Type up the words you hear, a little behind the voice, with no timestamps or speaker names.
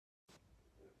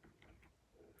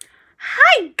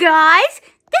Hi guys,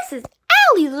 this is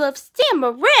Allie Loves Sam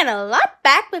Lot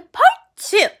back with part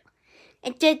 2.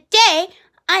 And today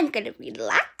I'm gonna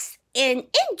relax and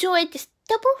enjoy this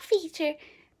double feature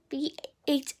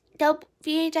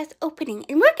VHS opening.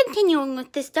 And we're continuing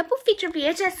with this double feature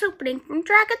VHS opening from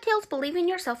Dragon Tales Believe in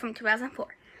Yourself from 2004.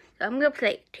 So I'm gonna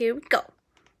play it. Here we go.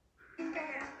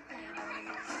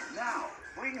 Now,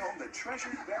 bring home the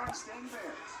treasured Berenstain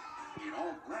Bears in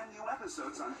all brand new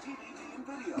episodes on DVD and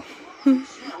video.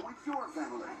 Share with your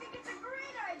family. I think it's a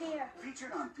great idea.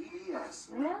 Featured on PBS.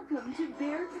 Welcome to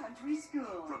Bear Country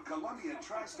School. From Columbia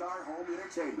TriStar Home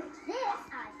Entertainment. This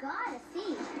I gotta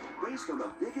see. Based on the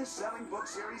biggest selling book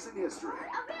series in history. A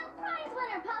real prize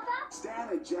winner, Papa. Stan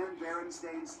and Jen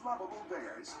Berenstain's lovable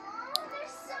bears Oh, they're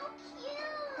so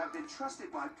cute. have been trusted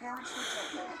by parents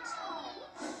for decades.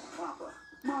 Papa,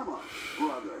 Mama,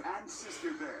 brother, and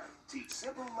sister bear teach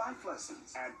simple life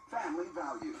lessons and family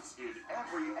values in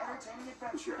every entertaining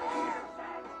adventure.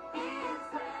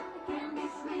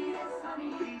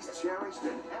 These cherished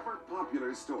and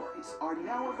ever-popular stories are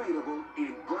now available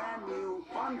in brand new,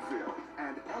 fun-filled,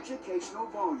 and educational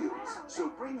volumes. So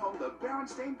bring home the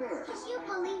Berenstain Bears. Can you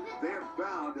believe it? They're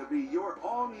bound to be your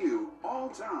all-new,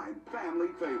 all-time family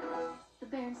favorite. The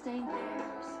Berenstain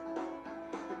Bears.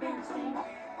 The Berenstain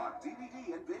Bears. On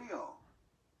DVD and video.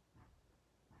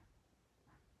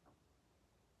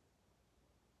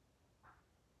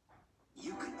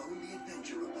 You can own the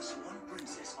adventure of the Swan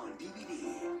Princess on DVD.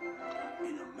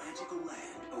 In a magical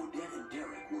land, Odette and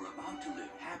Derek were about to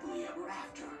live happily ever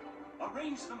after.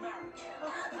 Arrange the marriage.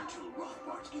 Until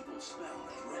Rothbart's evil spell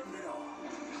threatened it all.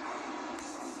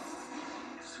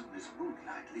 As soon as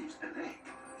moonlight leaves the lake,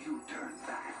 you turn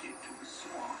back into a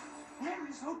swan. Where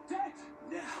is Odette?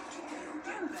 Now, to get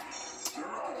Odette back,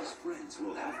 Derek and his friends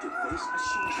will have to face a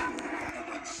sorcerer of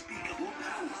unspeakable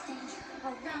power.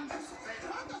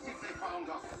 If they found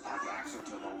us, I'd answer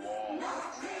to the wall. No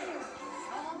choice.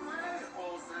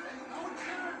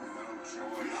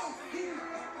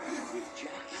 With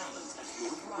Jack Allen as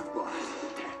Lord Rothbart,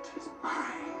 Odette is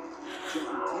mine.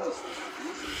 John Cleese as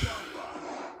Blizzard Johnbot.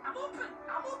 I'm open.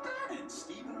 And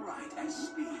Stephen Wright as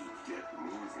Speed. Get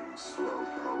moving,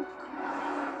 slowpoke.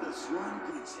 The Swan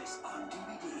Princess on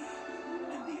DVD.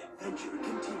 And the adventure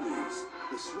continues.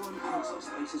 The Swan Princess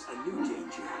faces a new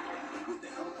danger. With the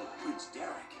help of Prince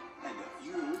Derek and a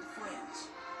few old friends,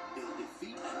 they'll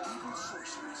defeat an evil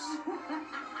sorceress.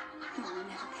 You'll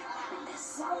never get away with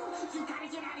this. You gotta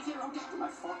get out of here, Odette. I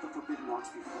fought the Forbidden Ones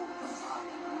before, but I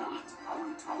am not our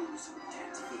intolerance of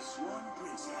Odette. The Swan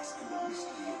Princess and the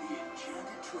Mystery of the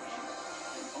Enchanted Treasure.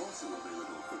 And also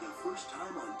available for the first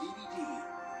time on DVD,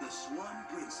 The Swan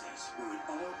Princess, Where It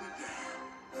All Began.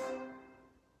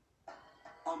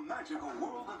 A magical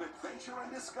world of adventure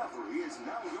and discovery is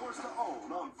now yours to own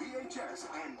on VHS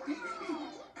and DVD.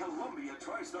 Columbia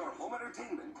TriStar Home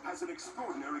Entertainment has an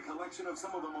extraordinary collection of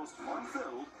some of the most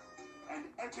fun-filled and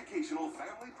educational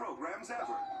family programs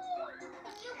ever.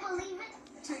 Can you believe it?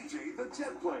 JJ the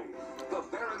Jet Plane, The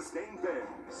Berenstain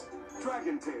Bears,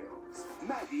 Dragon Tales,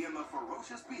 Maggie and the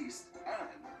Ferocious Beast, and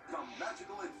The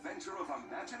Magical Adventure of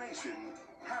Imagination,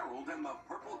 Harold and the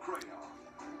Purple Crayon.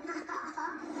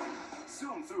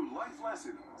 Zoom through life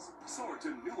lessons, soar to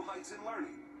new heights in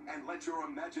learning, and let your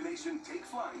imagination take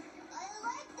flight I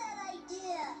like that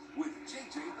idea. with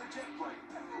JJ the Jet Plane.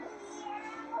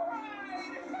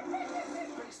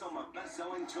 Based on the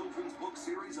best-selling children's book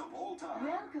series of all time.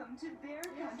 Welcome to Bear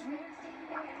Country.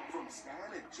 From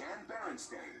Stan and Jan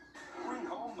Berenstain, bring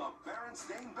home the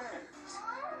Berenstain Bears.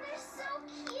 Oh, they're so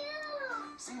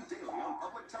cute. Seen daily on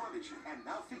public television and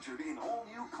now featured in all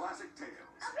new classic tales.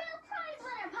 A real prize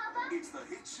winner, Papa. It's the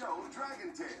hit show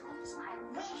Dragon Tales.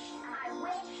 I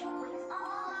wish with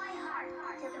all my heart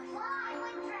to fly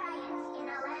with dragons in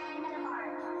a land of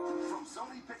art. From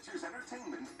Sony Pictures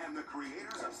Entertainment and the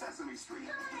creators of Sesame Street.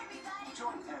 Everybody.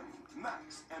 Join Emmy,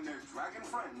 Max, and their dragon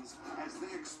friends as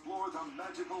they explore the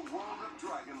magical world of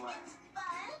Dragonland.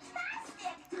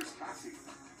 Fantastic. There's Cassie,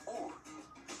 Orb,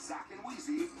 Zack and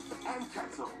Wheezy, and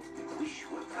Quetzal. Wish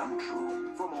will come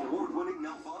true. From award-winning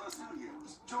Nelvana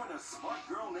Studios, join a smart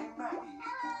girl named Maggie,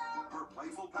 her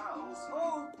playful pals,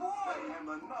 Oh, boy. and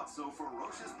the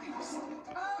not-so-ferocious Beast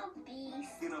Oh,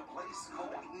 beast. in a place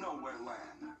called Nowhere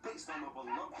Land, based on the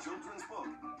beloved children's book,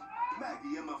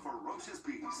 Maggie and the Ferocious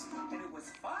Beast. And it was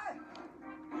fun.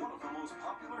 One of the most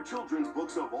popular children's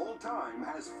books of all time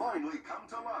has finally come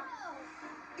to life.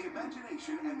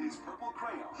 Imagination and his purple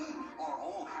crayon are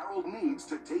all Harold needs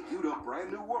to take you to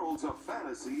brand new worlds of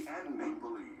fantasy and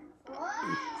make-believe. What?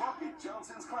 Crockett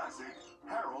Johnson's classic,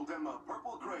 Harold and the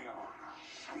Purple Crayon.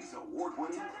 He's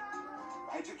award-winning,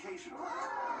 educational,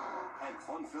 and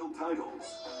fun-filled titles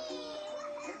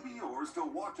can be yours to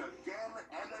watch again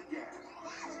and again.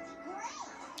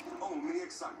 Own the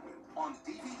excitement on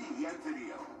DVD and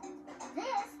video. This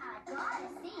I gotta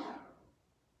see.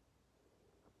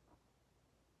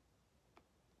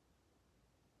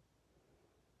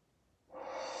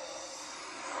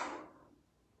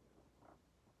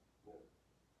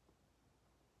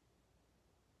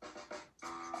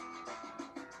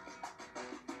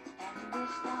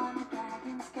 Wished on a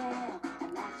dragon scale,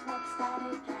 and that's what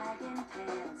started Dragon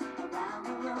Tales. Around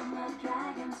the room the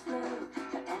dragons flew,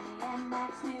 but Emmy and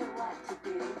Max knew what to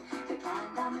do. They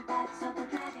climbed on the backs of the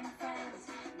dragon friends.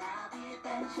 Now the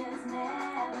adventures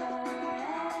never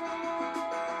end.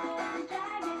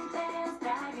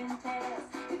 Dragon Tales,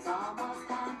 it's almost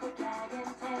time for Dragon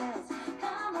Tales.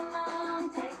 Come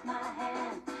along, take my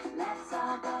hand, let's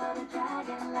all go to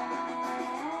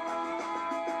Dragonland.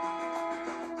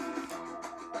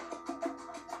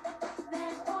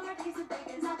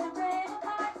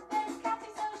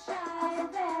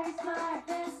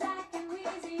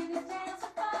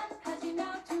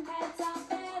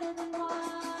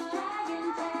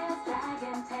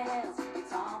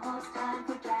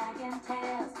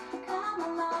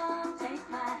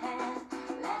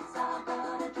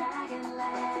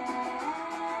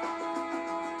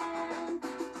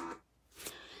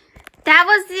 That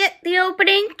was it, the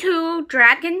opening to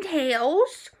Dragon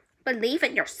Tales, Believe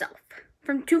in Yourself,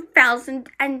 from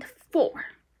 2004.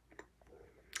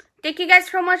 Thank you guys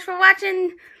so much for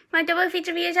watching my double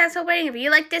feature VHS opening. If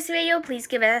you like this video, please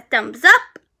give it a thumbs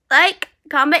up, like,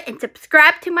 comment, and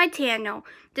subscribe to my channel.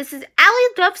 This is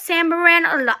Allie Loves San Moran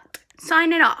a Lot,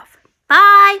 signing off.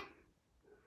 Bye!